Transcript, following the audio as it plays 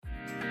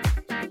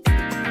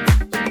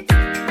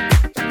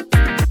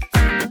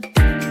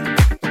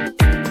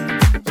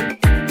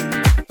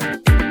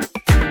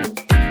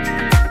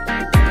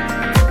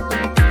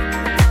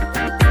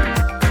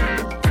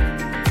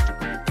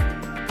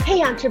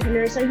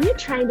entrepreneurs, are you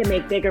trying to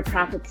make bigger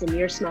profits in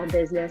your small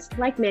business?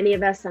 Like many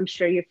of us, I'm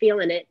sure you're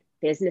feeling it.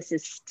 Business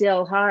is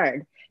still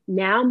hard.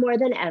 Now more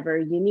than ever,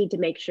 you need to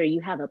make sure you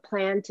have a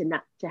plan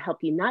to help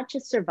you not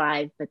just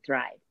survive, but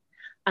thrive.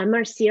 I'm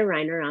Marcia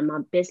Reiner. I'm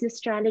a business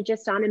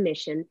strategist on a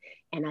mission,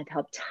 and I've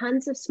helped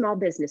tons of small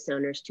business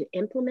owners to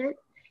implement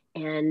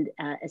and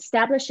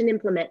establish and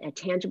implement a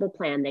tangible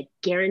plan that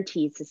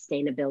guarantees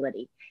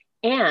sustainability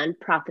and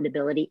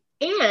profitability,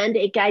 and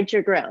it guides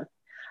your growth.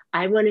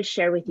 I want to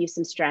share with you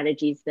some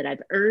strategies that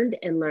I've earned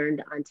and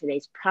learned on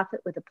today's Profit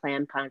with a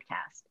Plan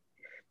podcast.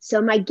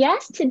 So my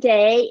guest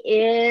today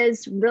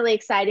is really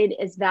excited,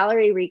 is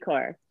Valerie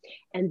Recor.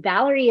 And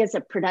Valerie is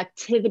a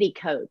productivity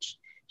coach.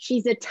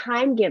 She's a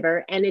time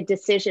giver and a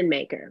decision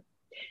maker.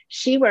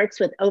 She works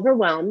with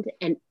overwhelmed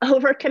and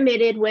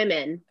overcommitted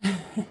women.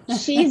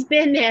 She's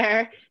been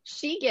there.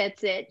 She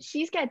gets it.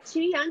 She's got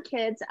 2 young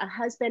kids, a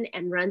husband,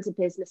 and runs a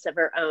business of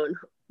her own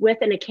with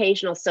an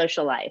occasional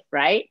social life,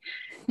 right?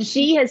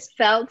 She has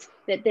felt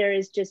that there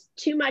is just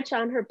too much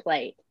on her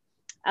plate,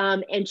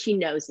 and she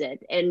knows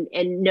it and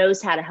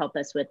knows how to help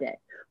us with it.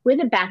 With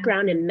a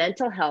background in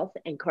mental health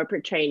and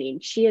corporate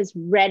training, she is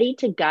ready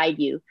to guide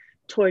you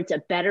towards a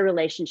better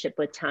relationship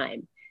with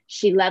time.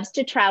 She loves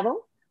to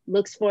travel,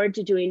 looks forward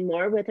to doing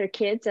more with her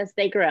kids as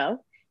they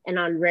grow. And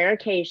on rare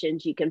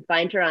occasions, you can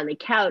find her on the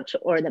couch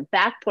or the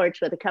back porch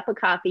with a cup of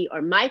coffee,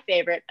 or my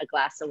favorite, a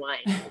glass of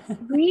wine,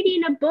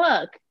 reading a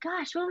book.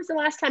 Gosh, when was the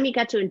last time you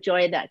got to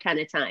enjoy that kind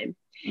of time?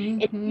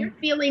 If you're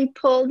feeling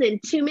pulled in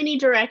too many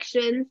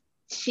directions,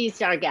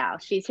 she's our gal.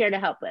 She's here to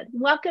help with.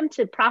 Welcome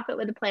to Profit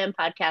with a Plan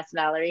podcast,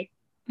 Valerie.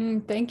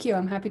 Thank you.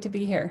 I'm happy to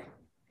be here.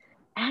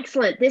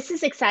 Excellent. This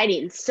is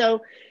exciting.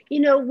 So,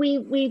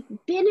 we've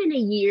been in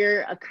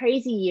a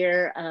crazy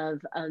year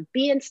of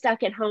being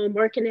stuck at home,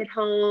 working at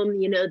home,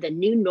 the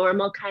new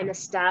normal kind of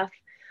stuff.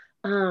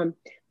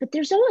 But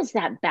there's always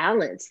that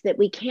balance that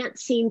we can't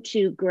seem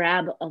to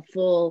grab a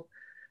full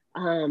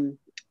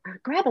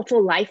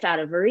life out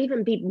of, or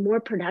even be more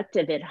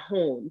productive at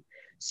home.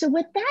 So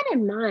with that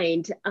in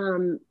mind,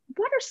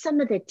 what are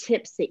some of the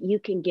tips that you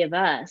can give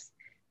us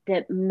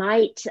that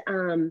might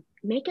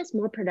make us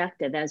more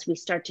productive as we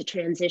start to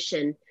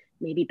transition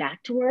maybe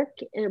back to work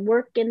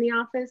in the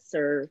office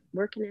or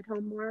working at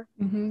home more?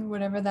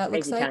 Whatever that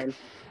looks like.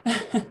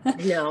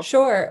 No.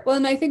 Sure. Well,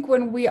 and I think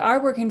when we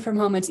are working from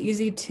home, it's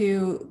easy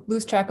to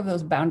lose track of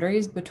those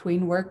boundaries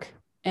between work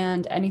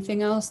and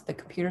anything else. The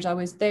computer's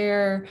always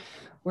there.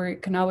 We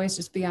can always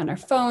just be on our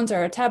phones or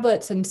our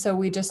tablets. And so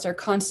we just are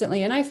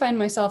constantly, and I find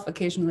myself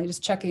occasionally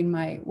just checking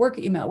my work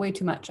email way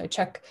too much. I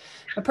check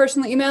my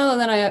personal email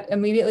and then I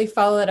immediately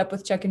follow it up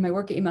with checking my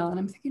work email. And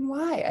I'm thinking,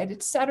 why?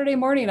 It's Saturday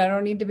morning. I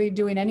don't need to be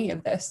doing any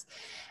of this.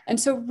 And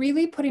so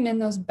really putting in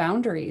those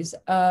boundaries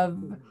of,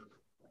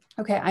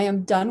 okay, I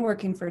am done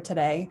working for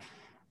today,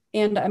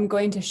 and I'm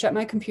going to shut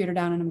my computer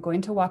down and I'm going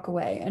to walk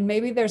away. And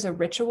maybe there's a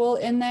ritual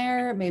in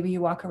there. Maybe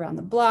you walk around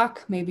the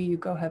block. Maybe you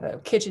go have a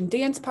kitchen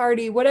dance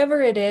party,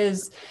 whatever it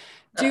is,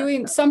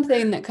 doing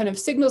something that kind of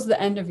signals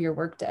the end of your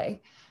workday.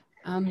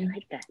 I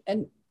like that.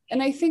 And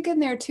I think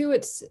in there too,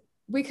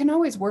 we can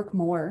always work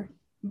more,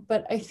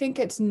 but I think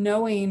it's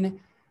knowing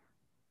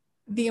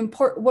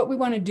what we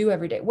want to do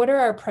every day. What are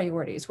our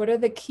priorities? What are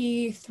the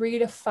key 3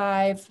 to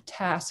 5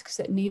 tasks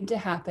that need to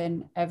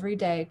happen every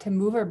day to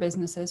move our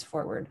businesses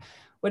forward?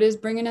 What is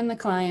bringing in the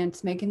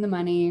clients, making the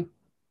money,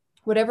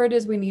 whatever it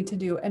is we need to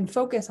do, and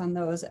focus on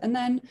those. And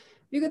then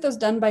if you get those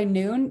done by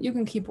noon, you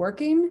can keep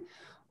working.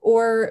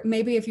 Or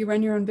maybe if you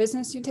run your own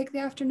business, you take the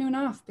afternoon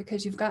off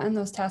because you've gotten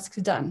those tasks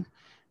done.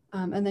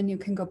 And then you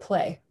can go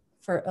play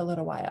for a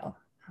little while.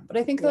 But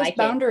I think those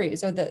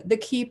boundaries are the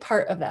key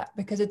part of that,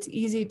 because it's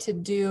easy to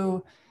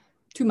do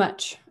too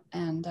much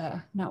and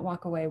not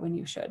walk away when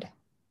you should.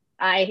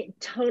 I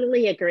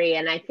totally agree.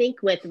 And I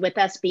think with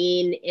us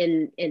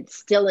being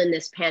still in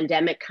this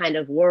pandemic kind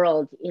of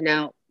world,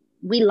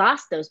 we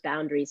lost those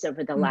boundaries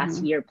over the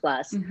last year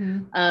plus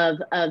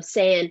of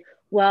saying,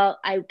 well,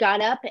 I got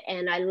up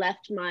and I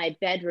left my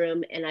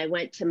bedroom and I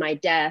went to my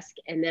desk,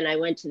 and then I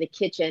went to the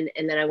kitchen,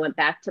 and then I went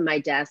back to my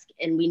desk,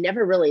 and we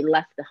never really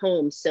left the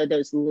home. So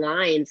those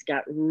lines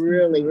got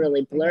really,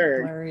 really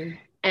blurred.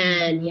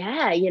 And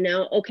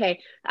okay,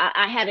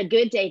 I had a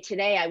good day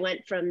today. I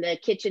went from the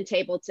kitchen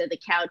table to the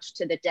couch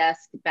to the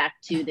desk back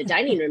to the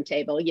dining room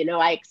table.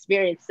 I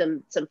experienced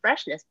some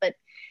freshness. But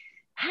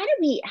how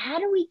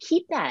do we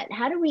keep that?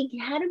 How do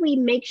we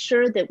make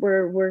sure that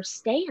we're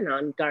staying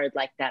on guard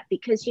like that?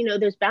 Because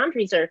those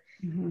boundaries are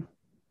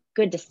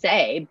good to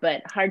say,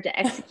 but hard to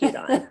execute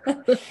on.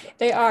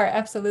 They are,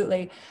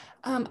 absolutely.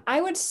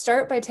 I would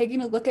start by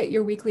taking a look at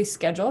your weekly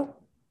schedule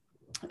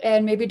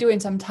and maybe doing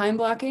some time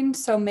blocking.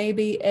 So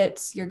maybe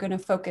you're going to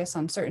focus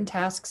on certain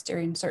tasks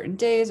during certain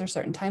days or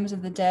certain times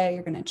of the day.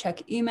 You're going to check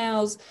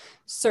emails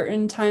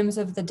certain times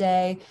of the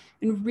day,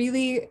 and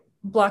really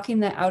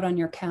blocking that out on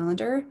your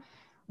calendar,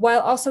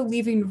 while also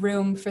leaving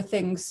room for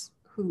things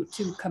who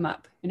to come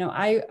up. You know,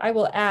 I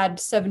will add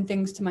 7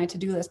 things to my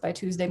to-do list by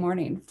Tuesday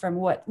morning from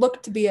what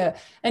looked to be an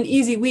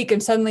easy week.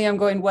 And suddenly I'm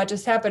going, what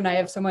just happened? I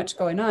have so much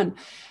going on.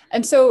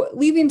 And so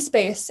leaving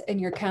space in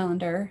your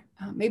calendar,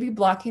 maybe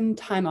blocking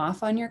time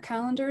off on your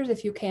calendars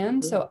if you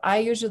can. So I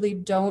usually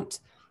don't,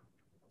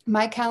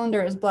 my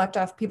calendar is blocked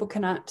off. People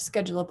cannot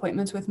schedule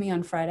appointments with me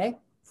on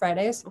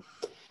Fridays.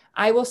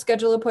 I will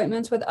schedule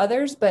appointments with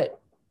others, but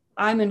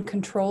I'm in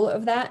control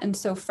of that. And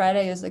so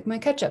Friday is like my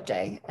catch-up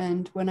day.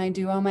 And when I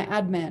do all my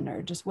admin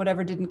or just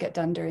whatever didn't get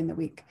done during the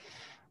week.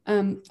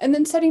 And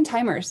then setting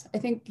timers. I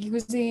think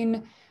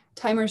using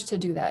timers to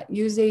do that.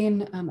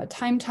 Using a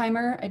time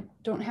timer. I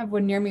don't have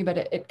one near me, but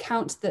it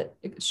counts that,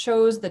 it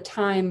shows the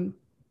time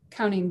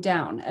counting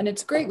down. And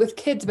it's great with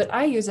kids, but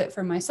I use it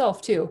for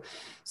myself too.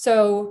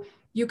 So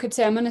you could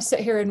say, I'm going to sit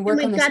here and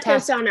work on this task. We've got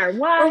this on our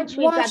watch.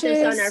 We've got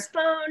this on our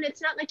phone.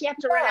 It's not like you have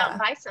to run out and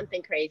buy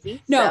something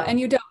crazy. No, and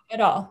you don't at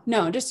all.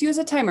 No, just use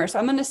a timer. So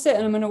I'm going to sit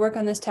and I'm going to work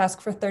on this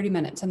task for 30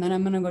 minutes and then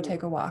I'm going to go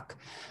take a walk.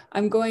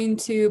 I'm going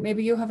to,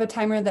 maybe you have a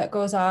timer that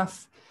goes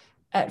off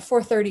at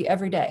 4:30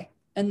 every day.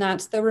 And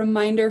that's the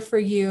reminder for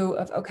you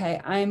of,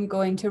 okay, I'm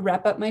going to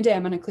wrap up my day.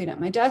 I'm going to clean up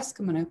my desk.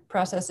 I'm going to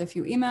process a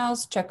few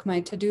emails, check my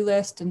to-do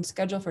list and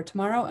schedule for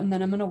tomorrow. And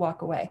then I'm going to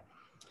walk away.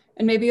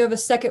 And maybe you have a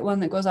second one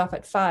that goes off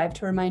at 5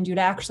 to remind you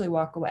to actually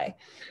walk away,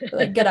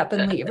 like get up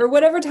and leave, or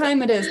whatever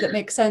time it is that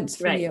makes sense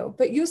for you.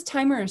 But use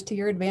timers to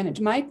your advantage.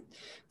 My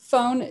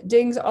phone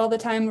dings all the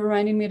time,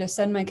 reminding me to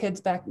send my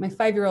kids back, my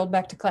 5-year-old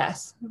back to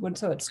class.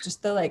 So it's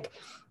just the like,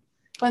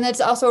 and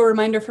that's also a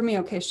reminder for me,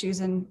 okay,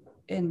 she's in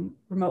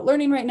remote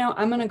learning right now.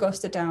 I'm going to go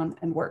sit down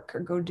and work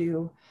or go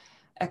do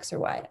X or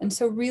Y. And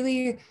so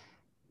really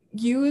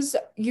use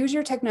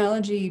your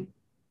technology.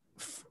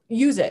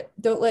 Use it.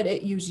 Don't let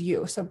it use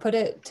you. So put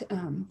it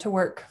to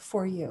work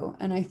for you.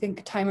 And I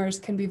think timers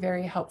can be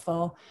very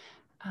helpful,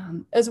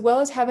 as well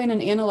as having an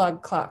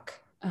analog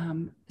clock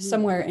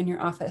somewhere in your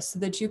office so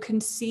that you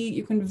can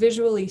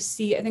visually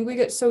see. I think we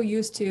get so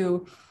used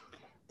to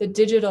the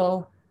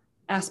digital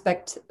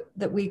aspect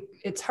that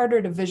it's harder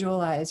to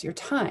visualize your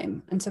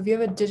time. And so if you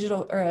have a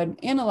digital or an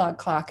analog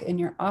clock in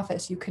your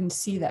office, you can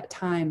see that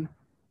time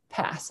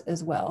pass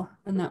as well.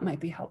 And that might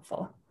be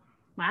helpful.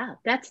 Wow,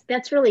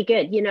 that's really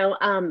good. You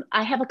know,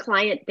 I have a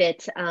client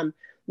that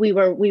we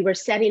were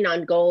setting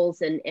on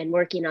goals and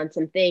working on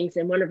some things.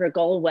 And one of her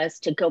goals was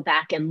to go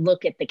back and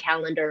look at the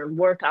calendar and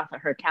work off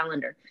of her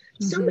calendar.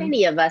 Mm-hmm. So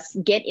many of us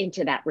get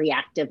into that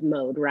reactive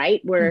mode,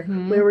 right? Where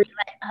we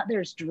let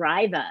others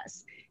drive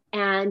us.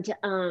 And,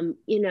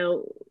 you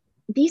know,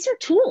 these are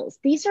tools.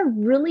 These are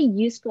really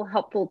useful,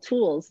 helpful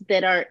tools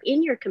that are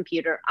in your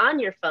computer, on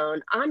your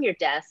phone, on your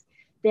desk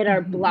that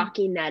are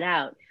blocking that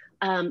out.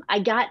 I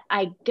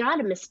got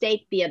a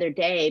mistake the other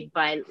day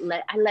I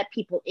let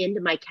people into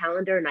my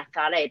calendar and I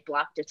thought I had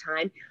blocked a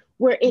time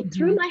where it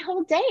threw my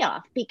whole day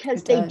off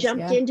because they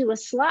jumped into a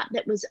slot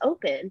that was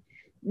open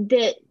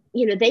that,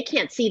 you know, they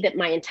can't see that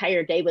my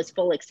entire day was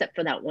full except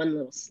for that one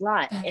little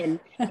slot. And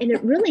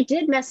it really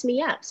did mess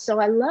me up. So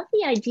I love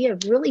the idea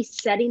of really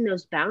setting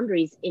those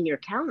boundaries in your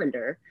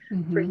calendar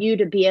for you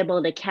to be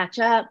able to catch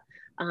up,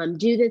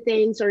 do the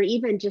things, or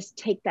even just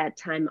take that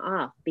time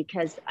off,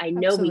 because I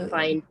know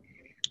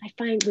I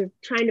find we're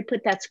trying to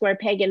put that square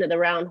peg into the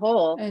round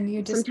hole. And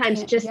you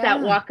sometimes just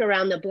that walk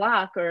around the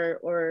block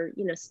or,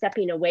 you know,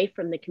 stepping away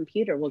from the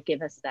computer will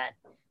give us that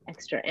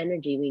extra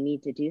energy we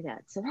need to do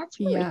that. So that's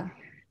really,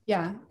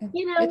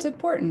 you know, it's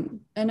important.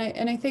 And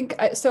I think,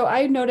 so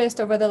I noticed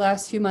over the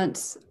last few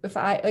months,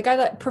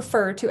 I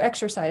prefer to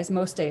exercise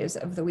most days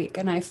of the week.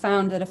 And I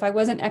found that if I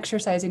wasn't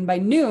exercising by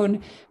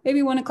noon,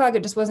 maybe 1 o'clock,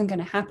 it just wasn't going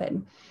to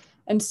happen.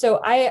 And so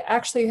I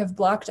actually have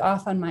blocked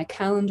off on my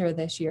calendar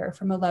this year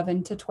from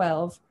 11 to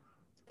 12.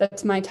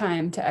 That's my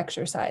time to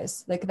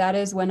exercise. Like that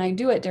is when I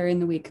do it during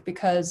the week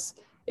because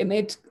it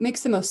makes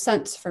the most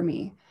sense for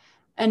me.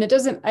 And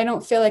I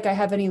don't feel like I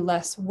have any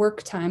less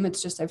work time.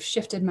 It's just I've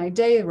shifted my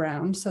day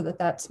around so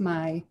that's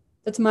my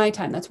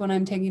time. That's when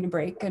I'm taking a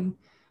break. And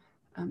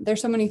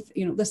there's so many,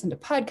 you know, listen to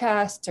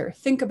podcasts or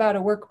think about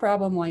a work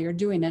problem while you're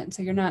doing it.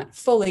 So you're not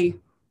fully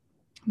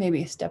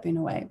maybe stepping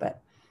away,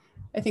 but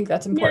I think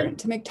that's important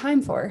to make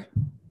time for.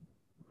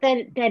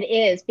 That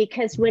is,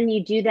 because when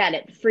you do that,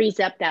 it frees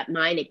up that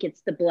mind, it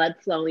gets the blood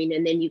flowing,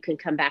 and then you can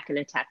come back and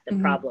attack the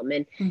problem.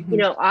 And, you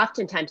know,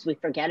 oftentimes we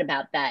forget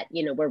about that,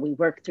 you know, where we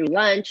work through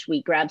lunch,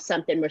 we grab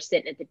something, we're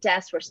sitting at the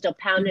desk, we're still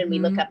pounding, we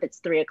look up, it's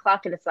 3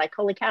 o'clock and it's like,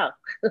 holy cow,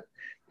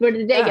 where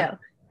did the day go?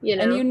 You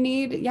know?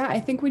 And I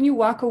think when you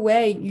walk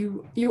away,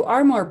 you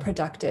are more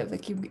productive.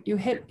 Like you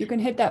can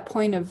hit that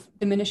point of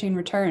diminishing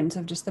returns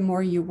of just the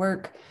more you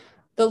work,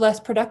 the less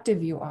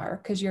productive you are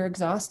because you're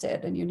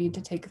exhausted and you need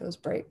to take those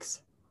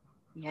breaks.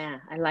 Yeah,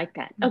 I like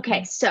that.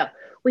 Okay, so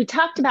we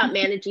talked about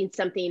managing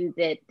something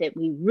that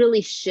we really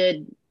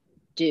should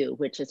do,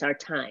 which is our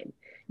time,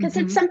 because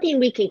it's something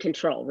we can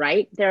control,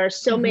 right? There are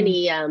so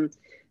many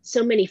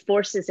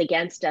forces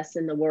against us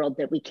in the world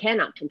that we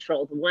cannot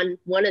control.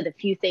 One of the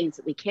few things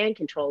that we can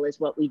control is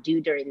what we do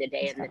during the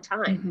day and the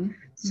time.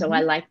 So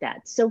I like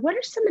that. So what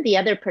are some of the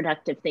other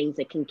productive things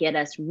that can get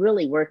us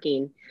really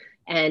working,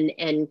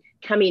 and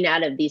coming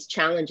out of these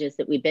challenges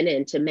that we've been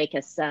in to make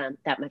us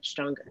that much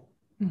stronger.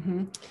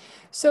 Mm-hmm.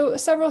 So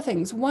several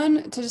things.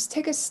 One, to just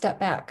take a step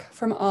back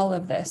from all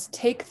of this.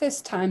 Take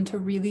this time to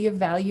really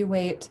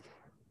evaluate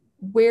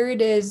where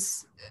it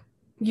is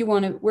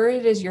where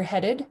it is you're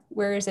headed,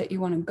 where is it you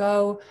want to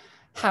go,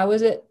 how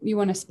is it you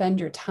want to spend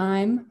your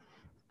time,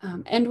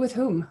 and with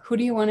whom. Who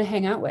do you want to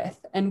hang out with,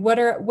 and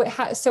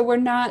so we're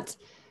not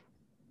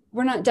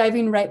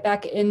diving right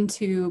back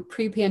into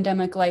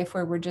pre-pandemic life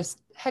where we're just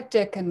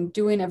hectic and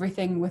doing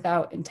everything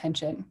without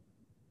intention.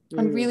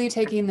 And really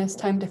taking this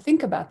time to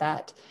think about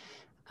that.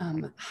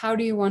 How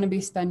do you want to be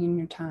spending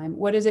your time?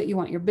 What is it you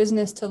want your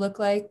business to look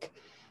like?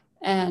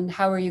 And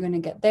how are you going to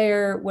get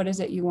there? What is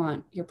it you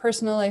want your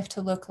personal life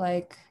to look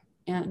like?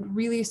 And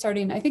really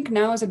starting, I think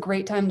now is a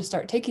great time to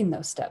start taking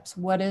those steps.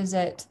 What is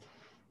it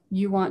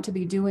you want to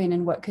be doing,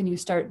 and what can you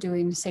start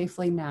doing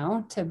safely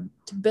now to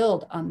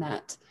build on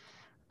that?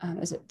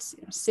 Is it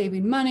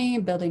saving money,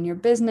 building your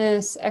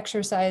business,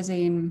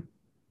 exercising,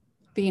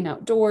 being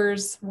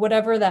outdoors,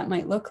 whatever that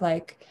might look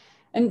like,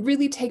 and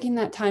really taking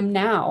that time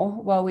now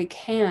while we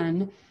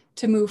can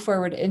to move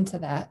forward into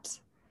that.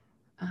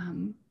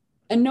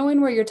 And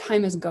knowing where your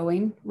time is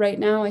going right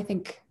now. I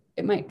think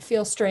it might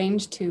feel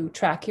strange to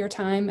track your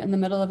time in the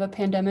middle of a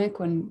pandemic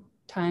when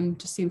time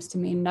just seems to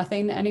mean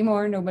nothing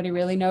anymore. Nobody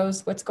really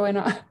knows what's going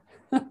on.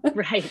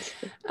 Right.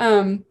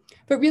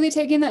 But really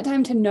taking that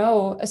time to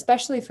know,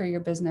 especially for your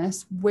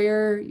business,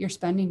 where you're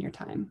spending your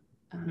time.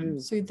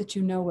 So that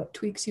you know what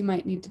tweaks you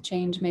might need to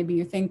change. Maybe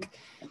you think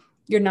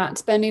you're not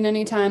spending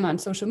any time on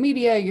social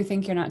media, you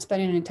think you're not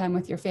spending any time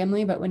with your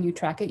family, but when you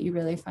track it, you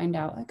really find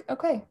out like,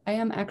 okay, I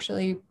am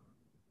actually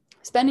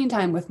spending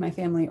time with my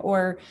family,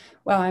 or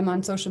wow, I'm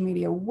on social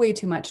media way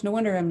too much. No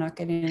wonder I'm not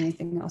getting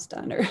anything else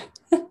done. Or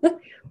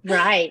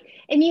Right.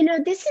 And,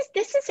 this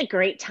is a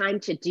great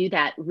time to do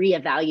that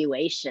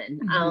reevaluation.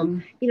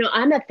 Mm-hmm.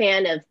 I'm a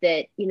fan of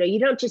that, you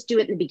don't just do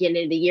it in the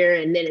beginning of the year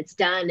and then it's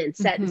done and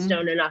set in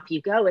stone and off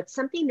you go. It's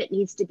something that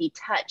needs to be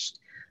touched.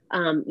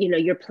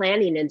 Your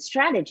planning and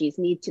strategies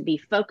need to be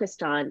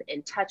focused on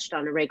and touched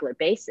on a regular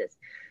basis.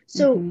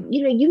 So,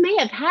 you may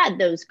have had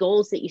those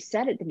goals that you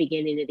set at the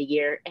beginning of the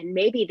year, and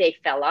maybe they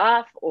fell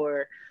off,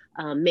 or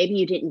maybe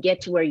you didn't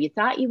get to where you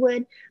thought you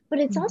would, but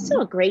it's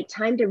also a great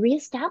time to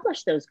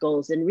reestablish those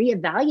goals and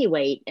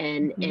reevaluate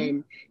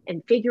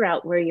and figure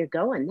out where you're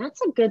going.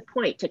 That's a good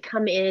point to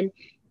come in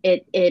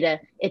at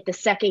the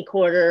second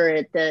quarter,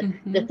 at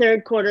the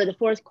third quarter, the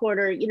fourth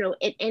quarter,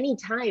 at any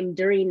time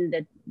during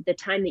the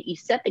time that you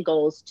set the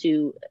goals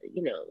to,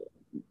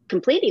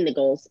 completing the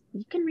goals,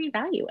 you can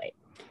reevaluate.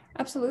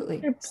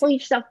 Absolutely. Pull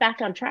yourself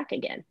back on track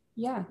again.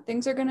 Yeah,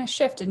 things are going to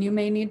shift, and you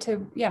may need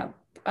to,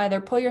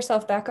 either pull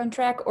yourself back on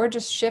track or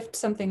just shift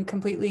something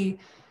completely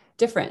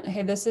different.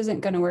 Hey, this isn't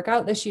going to work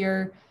out this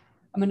year.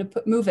 I'm going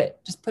to move it,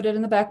 just put it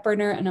in the back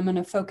burner, and I'm going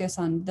to focus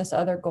on this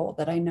other goal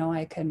that I know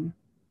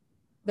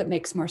that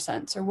makes more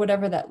sense, or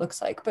whatever that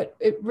looks like. But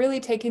it really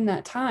taking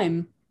that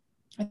time,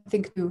 I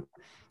think, to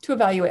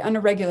evaluate on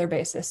a regular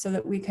basis so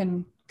that we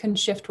can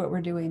shift what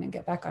we're doing and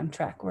get back on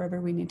track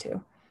wherever we need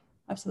to.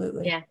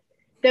 Absolutely. Yeah.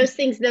 Those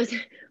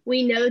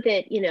we know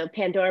that,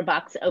 Pandora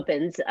box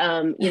opens,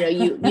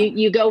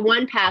 you go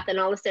one path and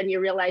all of a sudden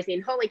you're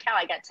realizing, holy cow,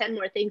 I got 10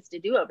 more things to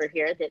do over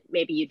here that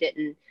maybe you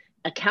didn't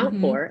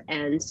account for.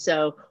 And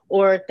so,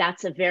 or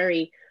that's a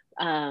very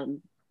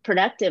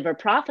productive or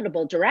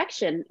profitable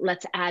direction.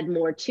 Let's add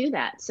more to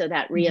that. So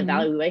that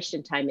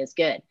reevaluation time is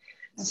good.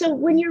 Absolutely. So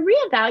when you're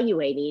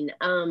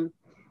reevaluating,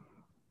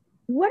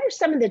 what are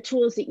some of the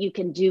tools that you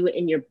can do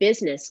in your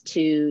business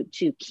to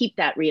keep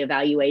that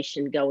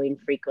reevaluation going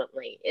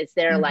frequently? Is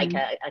there like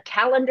a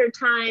calendar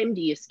time?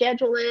 Do you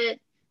schedule it?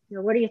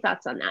 What are your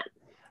thoughts on that?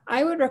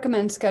 I would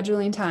recommend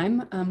scheduling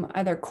time,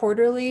 either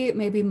quarterly,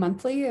 maybe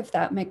monthly, if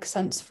that makes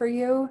sense for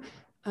you.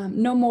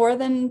 No more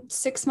than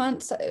 6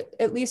 months,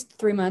 at least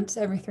 3 months,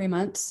 every 3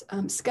 months.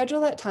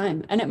 Schedule that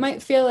time. And it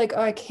might feel like,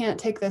 oh, I can't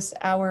take this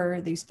hour,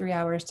 these 3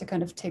 hours to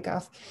kind of take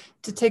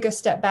a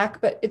step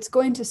back, but it's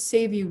going to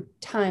save you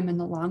time in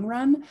the long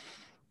run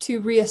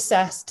to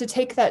reassess, to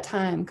take that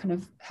time, kind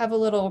of have a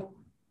little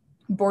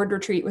board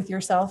retreat with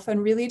yourself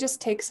and really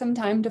just take some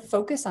time to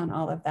focus on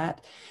all of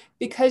that,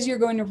 because you're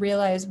going to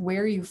realize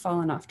where you've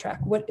fallen off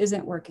track, what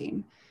isn't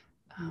working.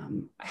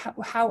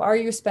 How are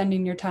you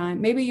spending your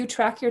time? Maybe you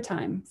track your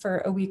time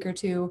for a week or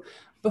two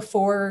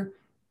before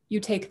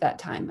you take that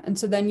time. And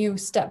so then you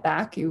step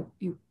back, you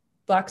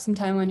block some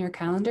time on your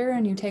calendar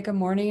and you take a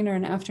morning or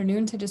an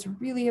afternoon to just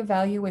really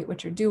evaluate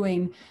what you're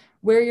doing,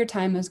 where your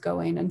time is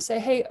going, and say,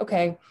 hey,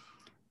 okay,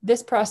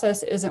 this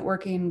process isn't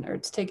working, or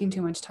it's taking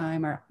too much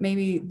time, or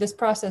maybe this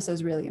process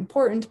is really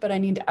important, but I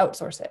need to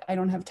outsource it. I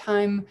don't have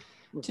time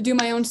to do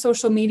my own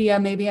social media.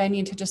 Maybe I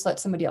need to just let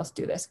somebody else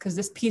do this because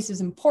this piece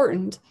is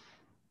important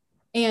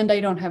and I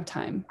don't have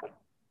time.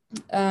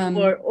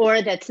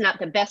 Or that's not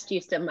the best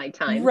use of my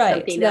time. Right.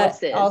 Something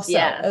else is. Also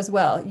as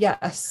well.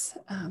 Yes.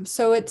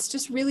 So it's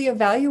just really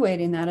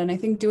evaluating that. And I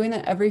think doing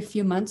that every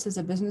few months as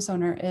a business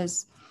owner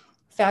is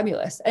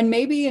fabulous. And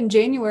maybe in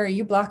January,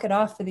 you block it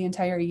off for the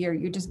entire year.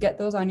 You just get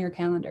those on your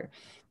calendar.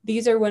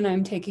 These are when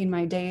I'm taking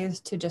my days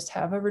to just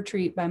have a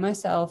retreat by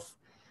myself,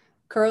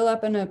 curl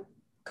up in a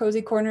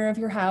cozy corner of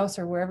your house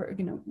or wherever,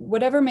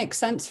 whatever makes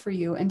sense for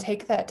you, and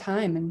take that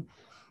time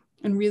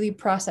and really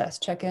process,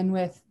 check in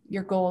with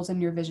your goals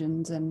and your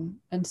visions, and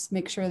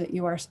make sure that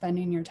you are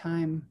spending your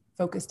time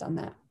focused on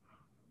that.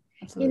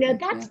 Absolutely.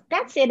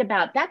 That's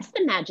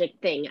the magic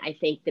thing, I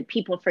think, that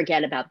people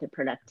forget about the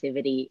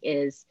productivity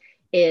is,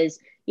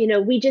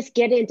 we just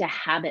get into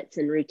habits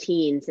and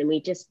routines and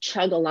we just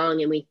chug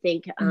along and we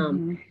think,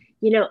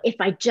 if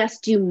I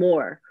just do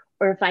more,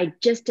 or if I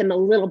just am a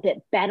little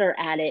bit better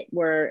at it,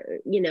 where,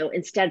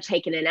 instead of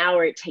taking an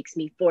hour, it takes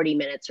me 40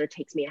 minutes or it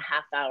takes me a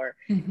half hour.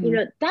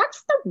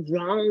 That's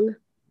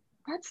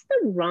the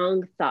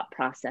wrong thought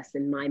process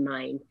in my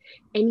mind.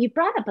 And you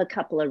brought up a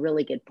couple of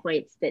really good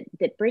points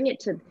that bring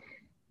it to,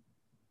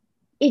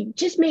 it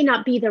just may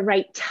not be the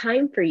right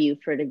time for you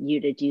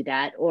to do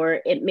that,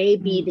 or it may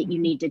be that you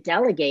need to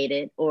delegate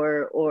it,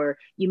 or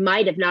you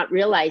might have not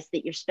realized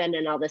that you're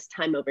spending all this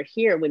time over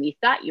here when you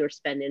thought you were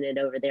spending it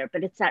over there.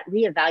 But it's that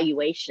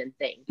reevaluation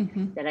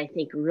thing that I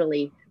think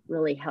really,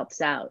 really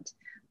helps out.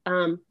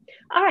 All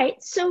right.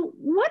 So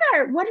what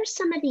are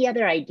some of the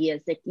other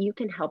ideas that you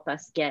can help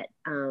us get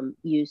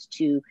used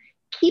to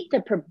keep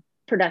the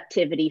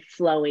productivity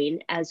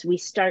flowing as we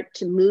start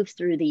to move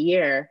through the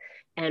year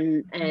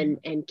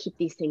and keep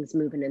these things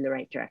moving in the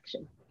right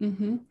direction?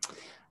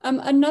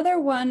 Another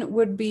one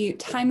would be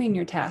timing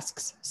your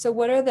tasks. So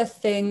what are the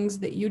things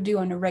that you do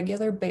on a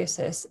regular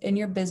basis in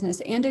your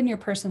business and in your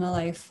personal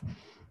life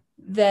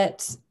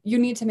that you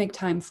need to make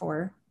time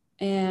for?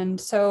 And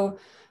so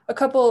a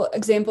couple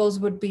examples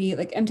would be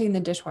like emptying the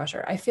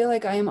dishwasher. I feel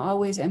like I am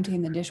always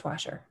emptying the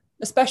dishwasher,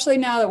 especially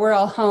now that we're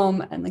all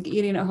home and like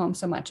eating at home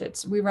so much.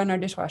 We run our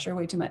dishwasher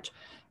way too much,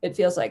 it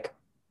feels like.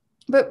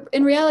 But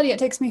in reality, it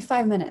takes me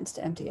 5 minutes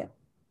to empty it.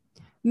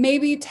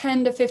 Maybe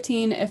 10 to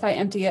 15 if I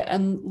empty it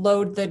and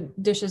load the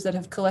dishes that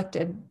have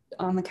collected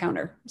on the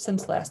counter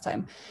since last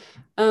time.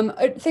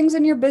 Things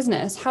in your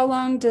business. How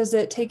long does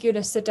it take you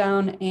to sit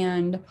down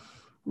and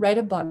write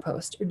a blog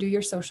post or do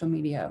your social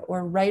media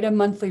or write a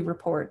monthly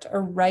report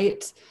or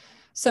write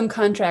some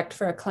contract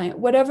for a client?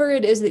 Whatever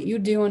it is that you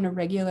do on a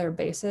regular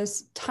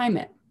basis, time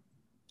it.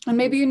 And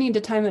maybe you need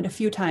to time it a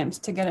few times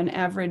to get an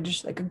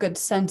average, like a good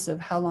sense of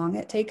how long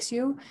it takes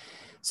you,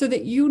 so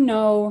that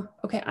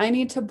okay, I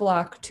need to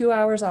block 2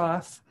 hours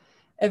off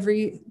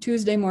every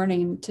Tuesday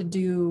morning to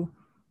do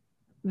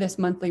this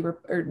monthly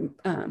or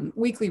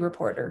weekly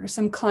report or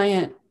some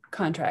client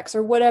contracts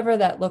or whatever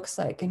that looks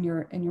like in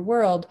your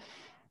world,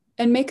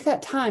 and make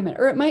that time.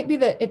 Or it might be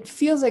that it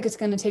feels like it's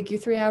going to take you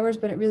 3 hours,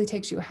 but it really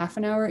takes you half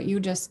an hour.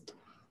 You just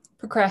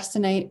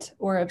procrastinate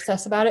or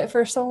obsess about it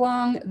for so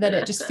long that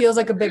it just feels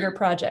like a bigger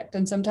project.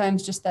 And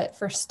sometimes just that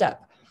first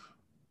step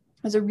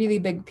is a really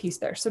big piece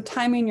there. So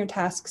timing your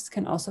tasks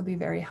can also be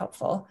very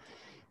helpful.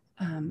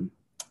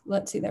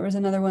 Let's see, there was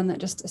another one that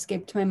just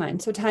escaped my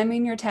mind. So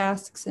timing your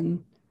tasks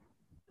and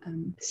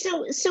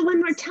So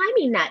when we're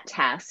timing that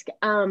task,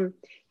 I'm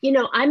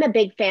a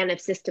big fan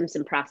of systems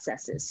and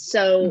processes.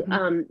 So,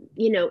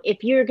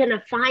 if you're going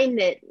to find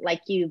that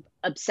like you've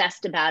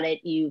obsessed about it,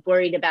 you've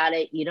worried about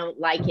it, you don't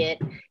like it,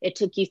 it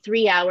took you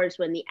 3 hours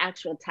when the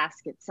actual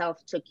task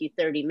itself took you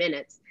 30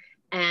 minutes.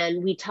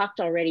 And we talked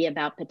already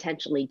about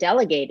potentially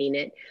delegating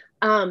it.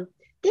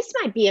 This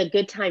might be a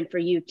good time for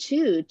you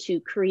too,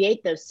 to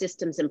create those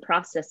systems and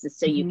processes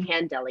so you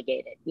can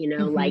delegate it,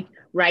 like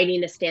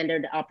writing a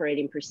standard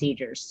operating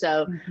procedure.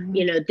 So,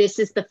 this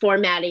is the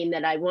formatting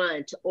that I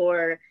want,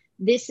 or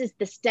this is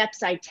the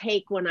steps I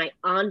take when I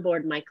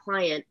onboard my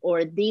client,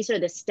 or these are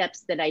the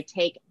steps that I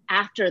take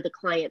after the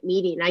client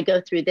meeting. I go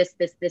through this,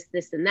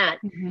 and that,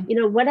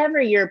 whatever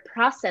your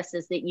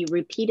processes that you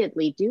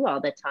repeatedly do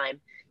all the time,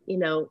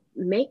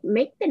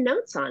 make the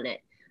notes on it.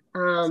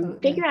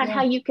 Figure out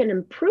how you can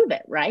improve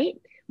it, right?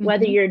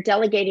 Whether you're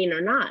delegating or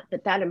not,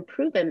 but that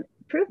improvement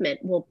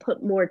will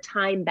put more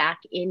time back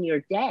in your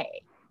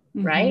day,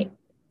 right?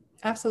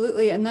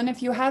 Absolutely. And then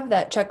if you have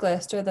that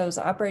checklist or those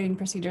operating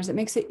procedures, it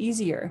makes it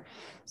easier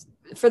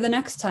for the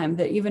next time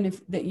that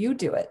you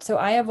do it. So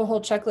I have a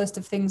whole checklist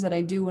of things that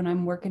I do when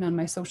I'm working on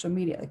my social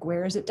media. Like,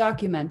 where is it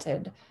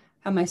documented?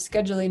 How am I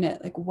scheduling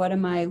it? Like, what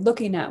am I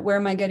looking at? Where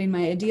am I getting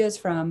my ideas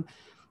from?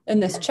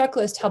 And this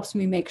checklist helps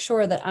me make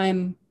sure that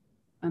I'm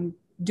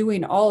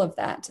doing all of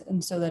that,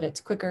 and so that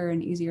it's quicker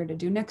and easier to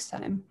do next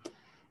time.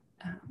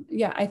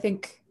 I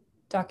think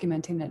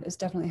documenting it is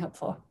definitely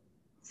helpful.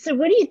 So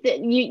what do you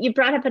think? You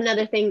brought up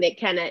another thing that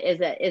kind of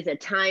is a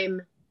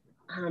time,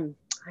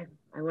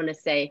 I want to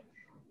say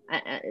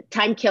a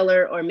time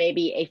killer, or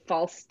maybe a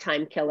false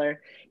time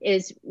killer,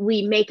 is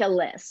we make a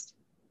list.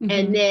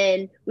 And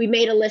then we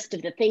made a list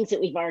of the things that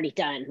we've already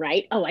done,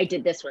 right? Oh, I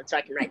did this one, so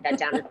I can write that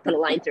down and put a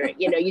line through it.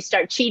 You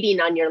start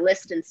cheating on your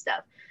list and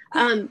stuff.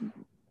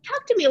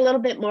 Talk to me a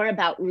little bit more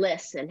about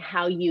lists and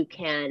how you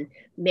can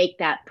make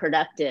that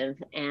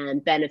productive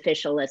and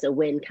beneficial as a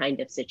win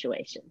kind of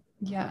situation.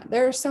 Yeah,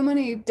 there are so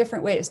many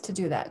different ways to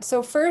do that.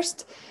 So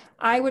first,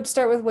 I would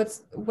start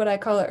with what I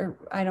call it, or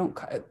I don't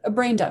call it, a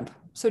brain dump.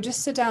 So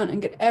just sit down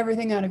and get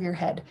everything out of your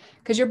head,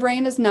 because your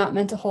brain is not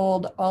meant to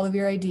hold all of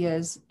your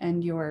ideas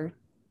and your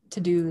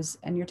to-dos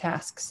and your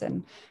tasks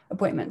and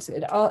appointments.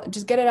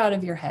 Just get it out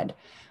of your head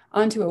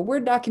onto a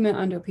Word document,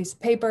 onto a piece of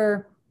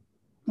paper,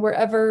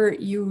 whatever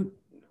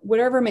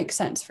makes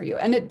sense for you.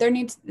 And it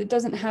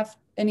doesn't have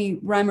any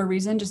rhyme or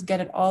reason, just get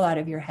it all out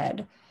of your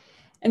head.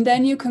 And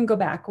then you can go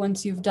back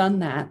once you've done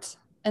that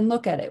and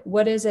look at it.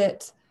 What is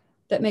it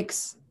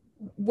that's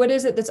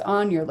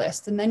on your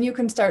list? And then you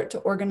can start to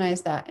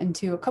organize that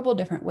into a couple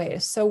different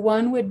ways. So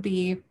one would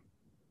be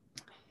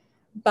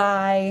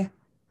by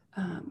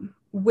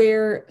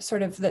where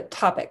sort of the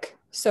topic.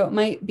 So it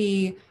might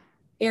be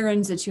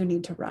errands that you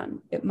need to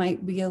run. It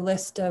might be a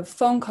list of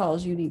phone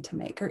calls you need to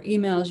make or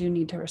emails you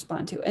need to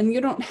respond to. And you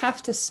don't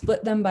have to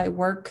split them by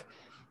work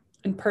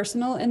and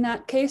personal in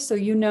that case. So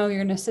you're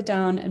going to sit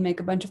down and make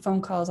a bunch of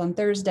phone calls on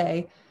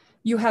Thursday.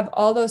 You have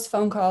all those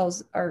phone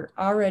calls are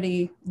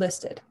already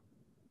listed.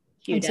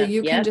 And so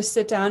you can just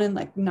sit down and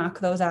like knock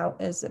those out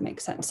as it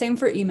makes sense. Same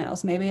for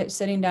emails. Maybe it's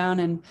sitting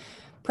down and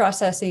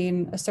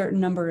processing a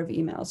certain number of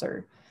emails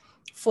or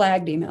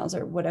flagged emails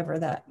or whatever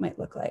that might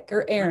look like,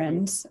 or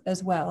errands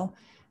as well.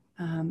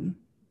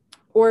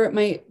 Or it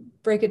might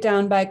break it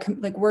down by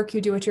like work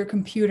you do at your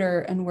computer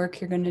and work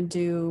you're going to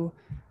do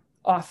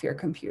off your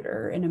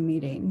computer in a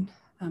meeting.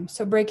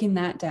 So breaking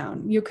that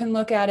down, you can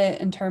look at it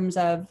in terms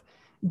of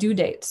due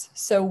dates.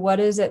 So what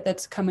is it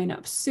that's coming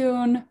up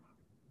soon?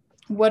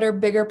 What are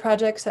bigger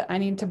projects that I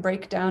need to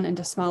break down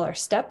into smaller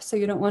steps? So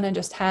you don't want to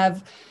just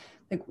have,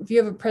 like, if you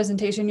have a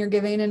presentation you're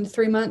giving in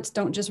 3 months,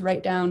 don't just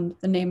write down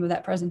the name of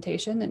that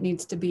presentation. It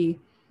needs to be,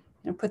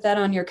 put that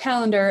on your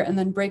calendar and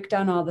then break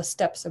down all the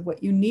steps of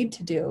what you need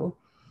to do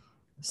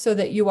so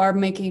that you are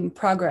making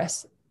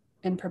progress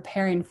in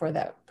preparing for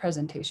that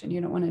presentation.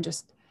 You don't want to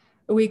just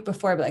a week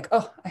before be like,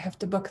 oh, I have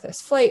to book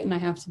this flight and I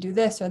have to do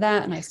this or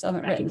that, and I still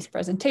haven't written this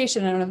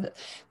presentation. I don't know.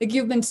 Like,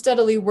 you've been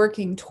steadily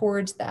working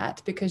towards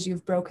that because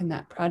you've broken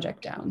that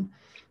project down.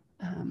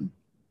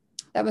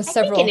 That was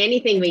several. I think in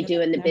anything we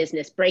do in the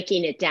business,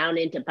 breaking it down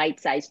into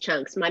bite-sized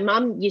chunks. My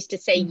mom used to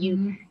say,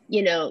 you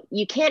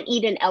can't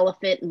eat an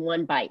elephant in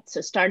one bite.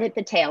 So start at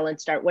the tail and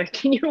start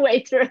working your way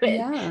through it.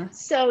 Yeah.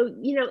 So,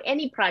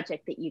 any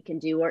project that you can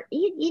do, or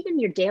even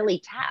your daily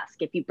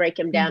task, if you break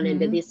them down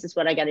into, this is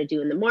what I got to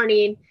do in the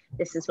morning,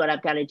 this is what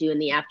I've got to do in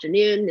the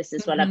afternoon, this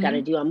is what I've got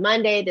to do on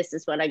Monday, this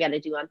is what I got to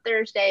do on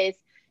Thursdays.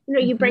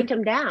 You break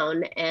them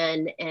down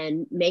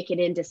and make it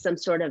into some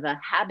sort of a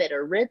habit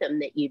or rhythm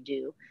that you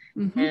do.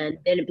 And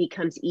then it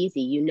becomes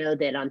easy. You know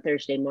that on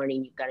Thursday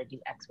morning, you've got to do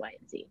X, Y,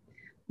 and Z.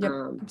 Yep.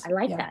 I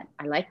like that.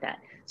 I like that.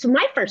 So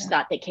my first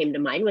thought that came to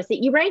mind was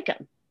that you rank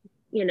them,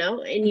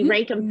 and you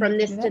rank them from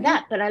this to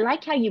that. But I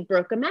like how you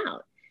broke them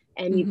out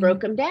and you broke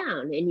them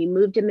down and you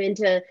moved them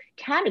into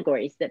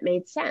categories that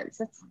made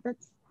sense.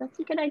 That's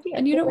a good idea.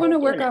 And you don't want to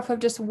work off of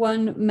just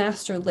one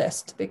master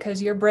list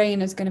because your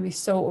brain is going to be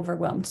so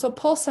overwhelmed. So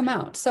pull some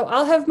out. So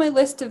I'll have my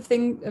list of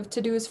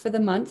to-dos for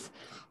the month.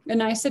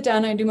 And I sit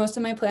down, I do most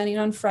of my planning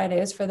on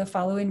Fridays for the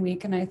following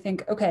week. And I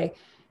think, okay,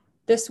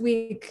 this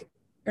week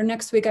or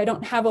next week, I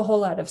don't have a whole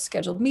lot of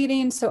scheduled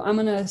meetings. So I'm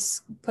going to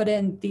put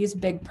in these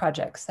big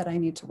projects that I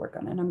need to work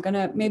on. And I'm going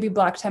to maybe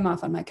block time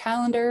off on my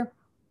calendar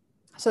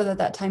so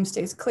that time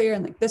stays clear.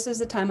 And like, this is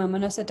the time I'm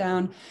going to sit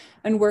down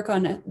and work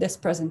on this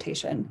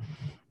presentation.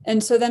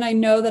 And so then I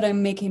know that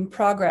I'm making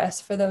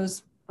progress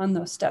on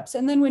those steps.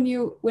 And then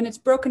when it's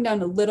broken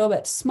down a little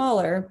bit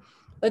smaller,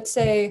 let's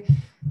say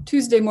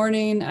Tuesday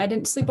morning, I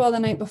didn't sleep all the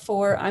night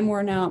before, I'm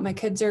worn out, my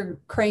kids are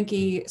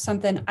cranky,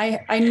 something.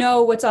 I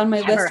know what's on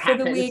my list for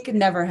the week. It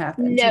never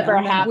happens. Never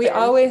happens. We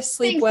always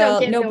sleep Things well.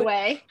 Don't get in the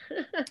way.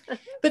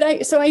 But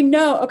I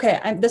know,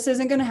 okay, this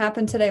isn't going to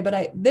happen today,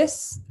 but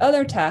this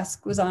other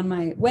task was on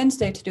my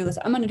Wednesday to-do list.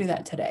 I'm going to do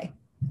that today.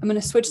 I'm going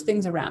to switch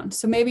things around.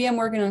 So maybe I'm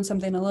working on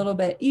something a little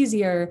bit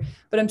easier,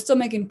 but I'm still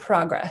making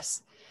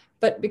progress.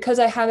 But because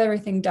I have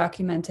everything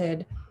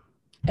documented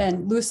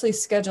and loosely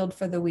scheduled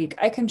for the week,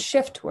 I can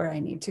shift where I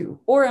need to.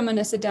 Or I'm going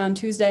to sit down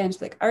Tuesday and just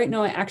be like, all right,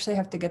 no, I actually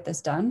have to get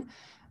this done.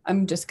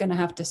 I'm just going to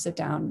have to sit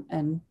down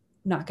and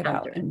knock it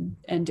out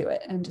and do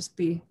it and just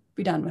be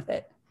done with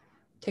it.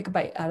 Take a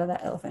bite out of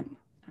that elephant.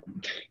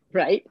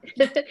 Right.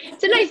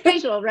 It's a nice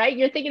visual, right?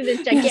 You're thinking of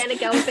this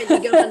gigantic elephant.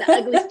 You go on the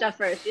ugly stuff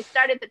first. You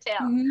start at the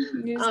tail.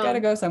 You just got to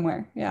go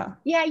somewhere. Yeah.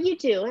 Yeah, you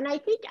do. And I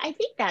think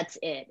that's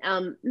it.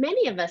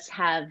 Many of us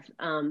have,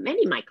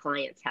 many of my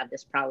clients have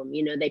this problem.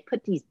 They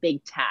put these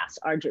big tasks,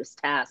 arduous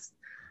tasks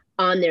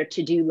on their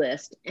to-do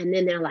list. And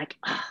then they're like,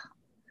 oh,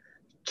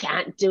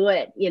 can't do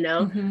it,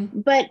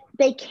 but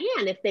they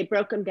can if they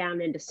broke them down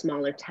into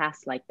smaller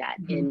tasks like that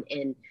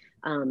in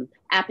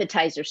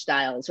appetizer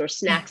styles or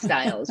snack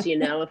styles,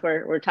 if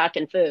we're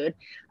talking food,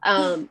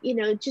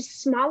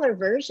 just smaller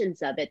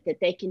versions of it that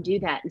they can do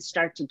that and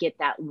start to get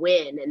that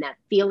win and that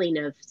feeling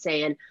of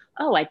saying,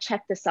 oh, I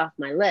checked this off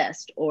my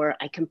list, or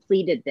I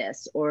completed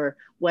this, or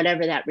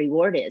whatever that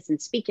reward is.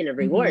 And speaking of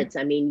rewards,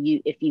 I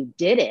mean, if you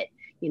did it,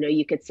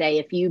 You could say,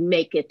 if you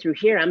make it through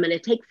here, I'm going to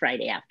take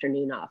Friday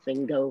afternoon off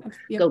and go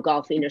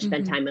golfing or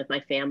spend time with my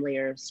family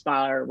or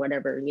spa or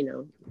whatever,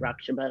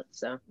 rocks your boat.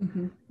 So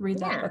read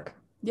that book.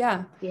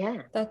 Yeah.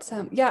 Yeah. That's,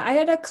 I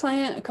had a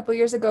client a couple of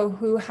years ago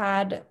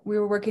we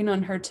were working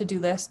on her to-do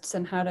lists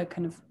and how to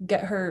kind of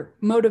get her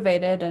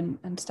motivated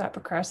and stop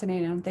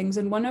procrastinating on things.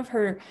 And one of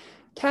her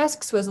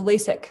tasks was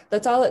LASIK.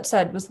 That's all it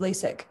said was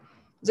LASIK.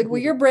 It's like,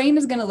 well, your brain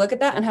is going to look at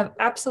that and have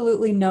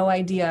absolutely no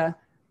idea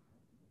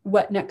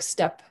what next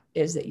step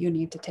is that you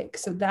need to take.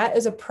 So that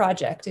is a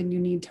project and you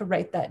need to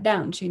write that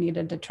down. She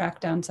needed to track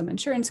down some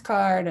insurance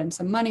card and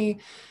some money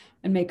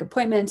and make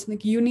appointments.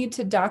 Like, you need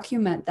to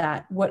document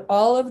that, what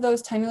all of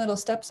those tiny little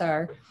steps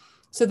are,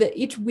 so that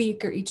each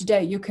week or each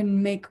day you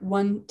can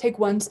take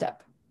one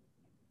step.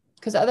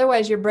 Because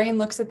otherwise your brain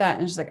looks at that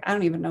and is like, I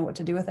don't even know what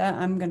to do with that.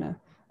 I'm going to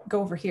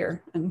go over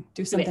here and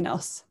do something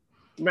else.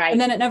 Right.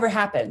 And then it never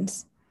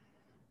happens.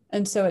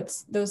 And so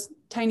it's those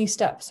tiny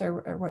steps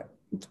are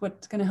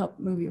what's going to help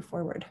move you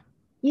forward.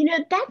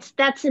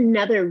 That's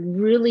another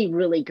really,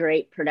 really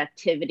great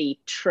productivity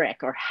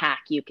trick or hack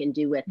you can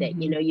do with it.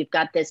 You've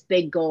got this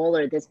big goal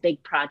or this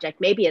big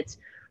project. Maybe it's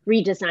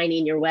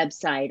redesigning your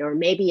website, or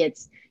maybe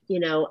it's,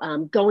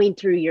 going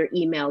through your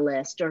email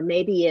list, or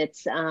maybe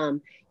it's,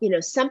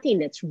 something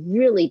that's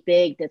really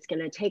big that's going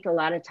to take a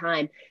lot of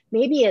time.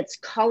 Maybe it's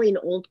calling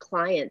old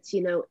clients.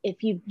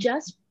 If you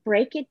just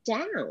break it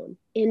down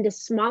into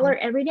smaller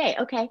every day.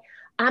 Okay,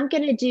 I'm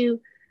going to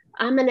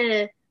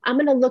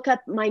look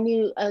up a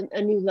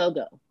new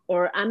logo,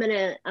 or I'm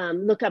going to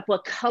look up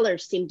what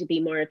colors seem to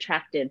be more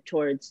attractive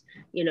towards,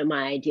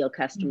 my ideal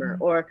customer,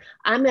 or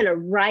I'm going to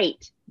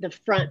write the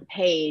front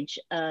page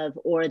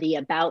or the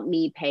about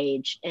me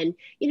page. And,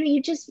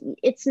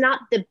 it's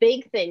not the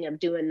big thing of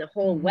doing the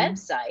whole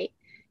website,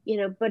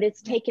 but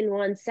it's taking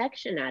one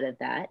section out of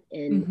that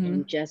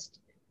and just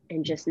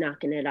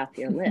knocking it off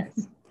your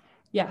list.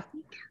 Yeah.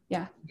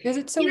 Yeah. Because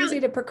it's so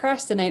easy to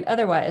procrastinate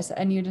otherwise.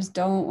 And you just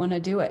don't want to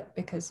do it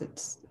because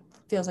it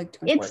feels like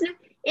too much work.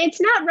 It's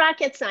not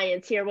rocket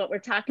science here, what we're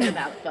talking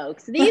about,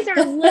 folks. These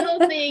are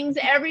little things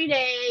every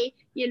day,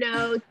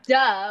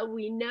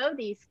 we know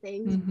these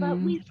things, but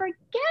we forget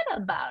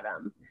about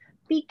them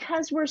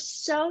because we're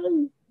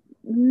so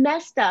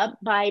messed up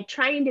by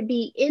trying to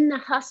be in the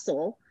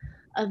hustle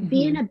of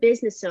being a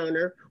business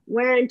owner,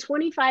 wearing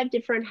 25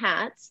 different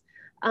hats,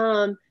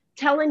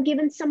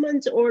 giving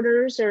someone's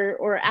orders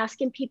or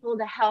asking people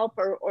to help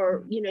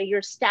or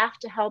your staff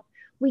to help.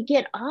 We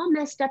get all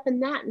messed up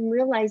in that and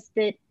realize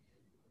that,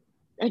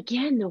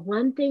 again, the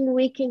one thing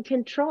we can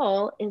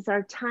control is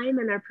our time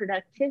and our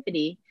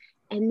productivity.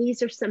 And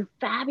these are some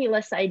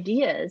fabulous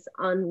ideas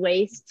on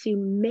ways to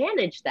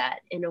manage that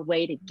in a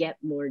way to get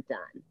more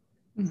done.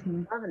 So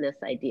I'm loving this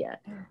idea.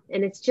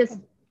 And it's just,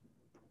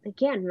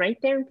 again,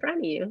 right there in front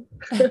of you.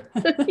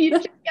 You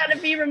just got to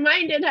be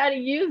reminded how to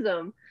use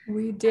them.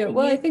 We do.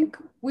 Well, I think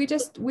we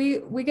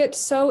get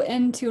so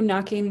into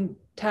knocking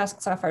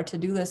tasks off our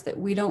to-do list that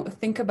we don't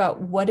think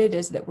about what it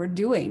is that we're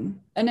doing.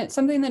 And it's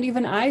something that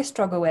even I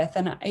struggle with.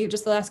 And I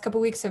just the last couple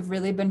of weeks have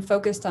really been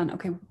focused on,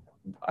 okay,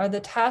 are the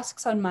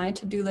tasks on my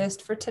to-do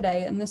list for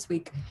today and this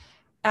week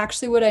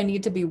actually what I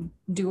need to be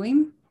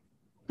doing?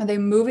 Are they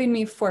moving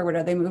me forward?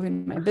 Are they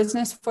moving my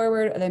business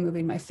forward? Are they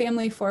moving my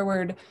family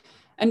forward?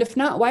 And if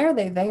not, why are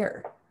they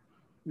there?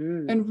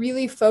 And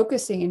really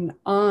focusing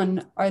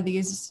on, are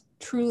these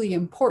truly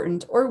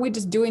important, or are we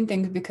just doing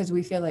things because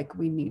we feel like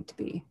we need to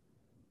be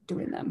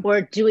doing them,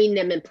 or doing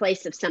them in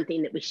place of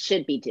something that we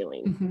should be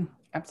doing?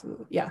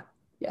 Absolutely. Yeah.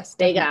 Yes.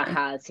 Big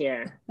ahas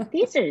here.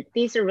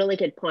 These are really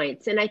good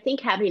points. And I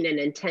think having an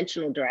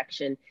intentional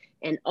direction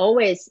and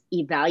always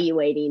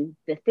evaluating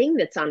the thing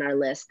that's on our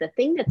list, the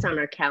thing that's on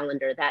our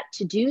calendar, that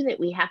to do that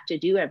we have to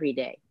do every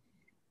day.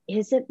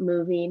 Is it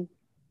moving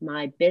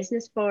my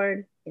business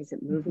forward? Is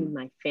it moving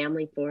my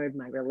family forward,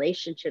 my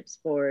relationships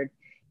forward?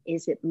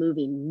 Is it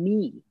moving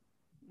me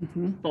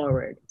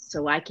forward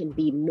so I can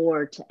be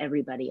more to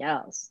everybody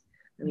else?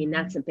 I mean,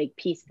 that's a big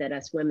piece that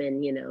us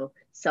women,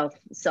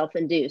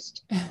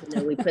 self-induced,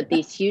 we put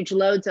these huge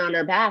loads on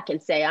our back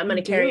and say, I'm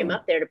going to carry them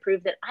up there to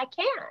prove that I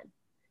can,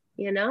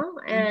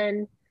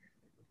 and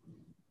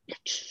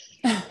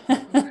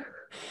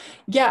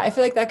yeah, I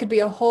feel like that could be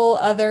a whole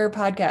other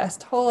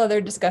podcast, whole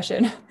other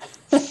discussion.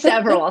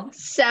 several,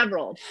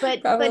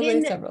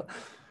 Probably several.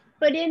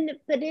 But in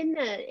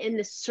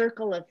the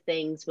circle of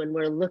things, when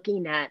we're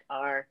looking at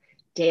our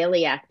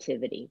daily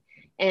activity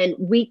and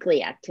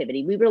weekly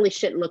activity, we really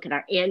shouldn't look at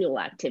our annual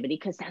activity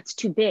because that's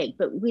too big.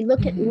 But we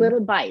look at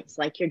little bites,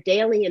 like your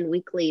daily and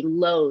weekly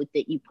load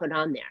that you put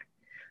on there.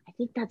 I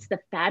think that's the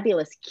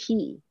fabulous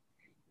key.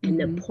 And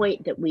the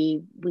point that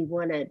we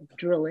want to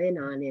drill in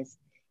on is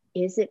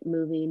it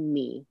moving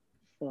me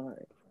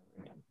forward?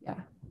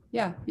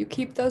 Yeah. You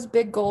keep those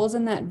big goals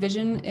and that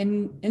vision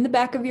in the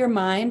back of your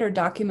mind or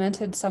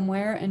documented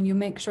somewhere, and you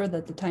make sure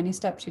that the tiny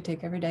steps you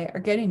take every day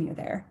are getting you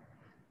there.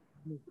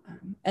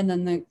 And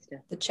then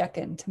the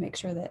check-in to make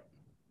sure that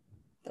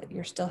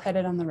you're still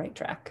headed on the right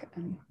track.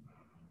 And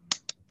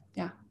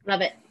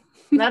Love it.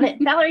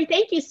 Valerie,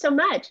 thank you so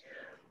much.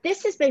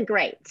 this has been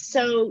great.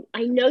 So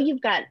I know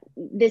you've got,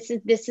 this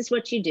is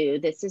what you do.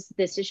 This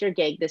is your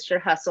gig, this is your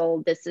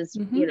hustle. This is,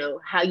 you know,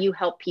 how you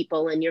help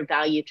people and your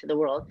value to the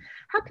world.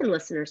 How can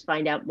listeners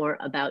find out more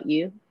about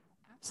you?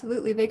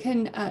 Absolutely. They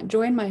can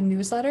join my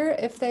newsletter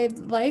if they'd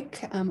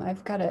like.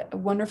 I've got a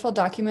wonderful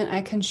document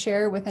I can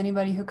share with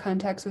anybody who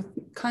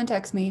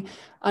contacts me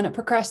on a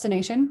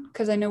procrastination,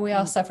 because I know we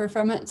all suffer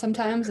from it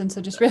sometimes. And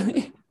so just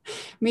really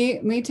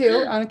me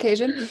too on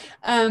occasion.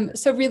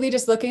 So really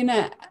just looking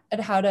at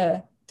how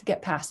to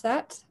get past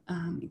that.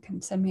 You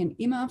can send me an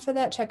email for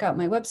that. Check out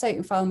my website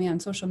and follow me on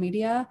social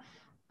media.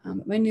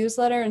 My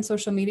newsletter and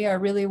social media are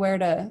really where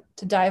to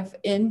dive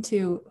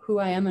into who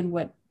I am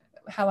and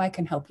how I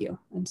can help you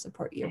and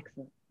support you.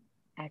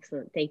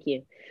 Excellent. Thank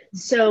you.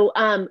 So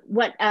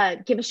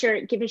give us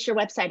your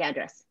website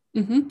address.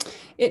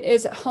 It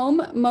is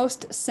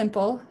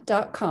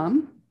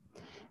homemostsimple.com.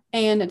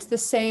 And it's the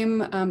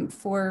same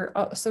for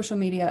social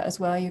media as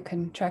well. You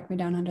can track me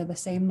down under the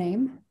same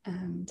name,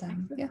 and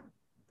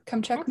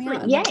come check me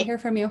out. I'd love to hear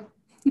from you.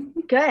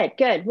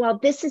 Good. Well,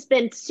 this has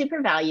been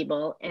super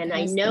valuable. And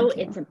I know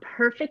it's a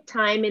perfect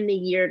time in the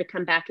year to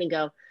come back and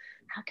go,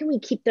 how can we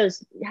get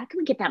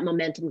that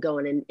momentum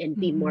going and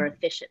be more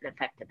efficient and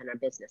effective in our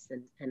business?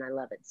 And I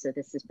love it. So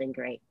this has been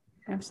great.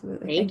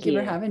 Absolutely. Thank you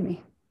for having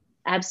me.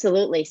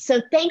 Absolutely. So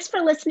thanks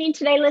for listening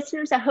today,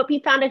 listeners. I hope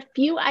you found a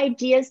few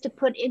ideas to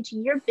put into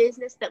your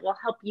business that will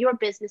help your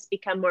business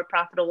become more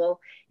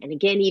profitable. And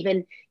again,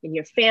 even in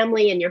your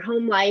family and your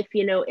home life,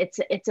 you know,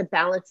 it's a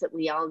balance that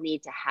we all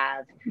need to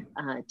have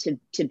to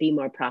be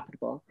more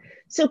profitable.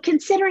 So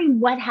considering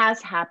what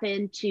has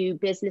happened to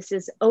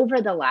businesses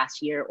over the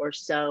last year or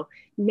so,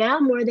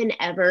 now more than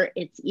ever,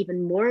 it's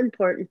even more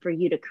important for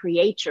you to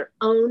create your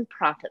own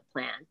profit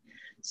plan,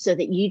 so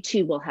that you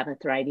too will have a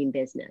thriving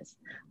business.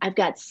 I've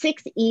got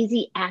 6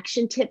 easy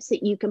action tips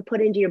that you can put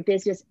into your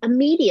business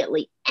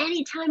immediately,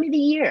 any time of the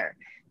year,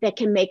 that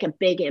can make a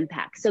big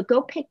impact. So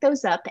go pick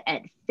those up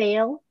at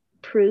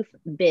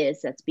failproofbiz,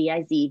 that's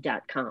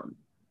biz.com.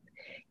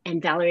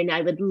 And Valerie and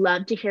I would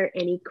love to hear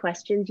any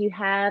questions you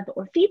have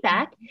or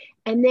feedback,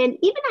 and then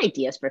even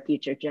ideas for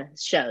future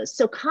shows.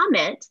 So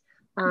comment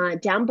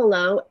down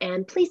below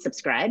and please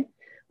subscribe.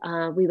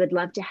 We would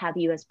love to have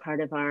you as part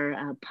of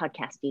our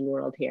podcasting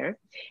world here.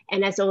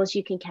 And as always,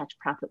 you can catch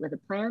Profit with a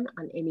Plan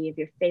on any of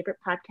your favorite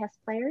podcast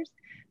players.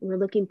 And we're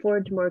looking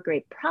forward to more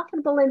great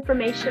profitable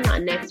information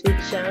on next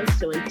week's show.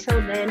 So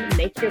until then,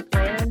 make your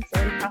plans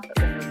and profit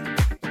with them.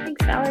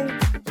 Thanks,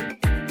 Valerie.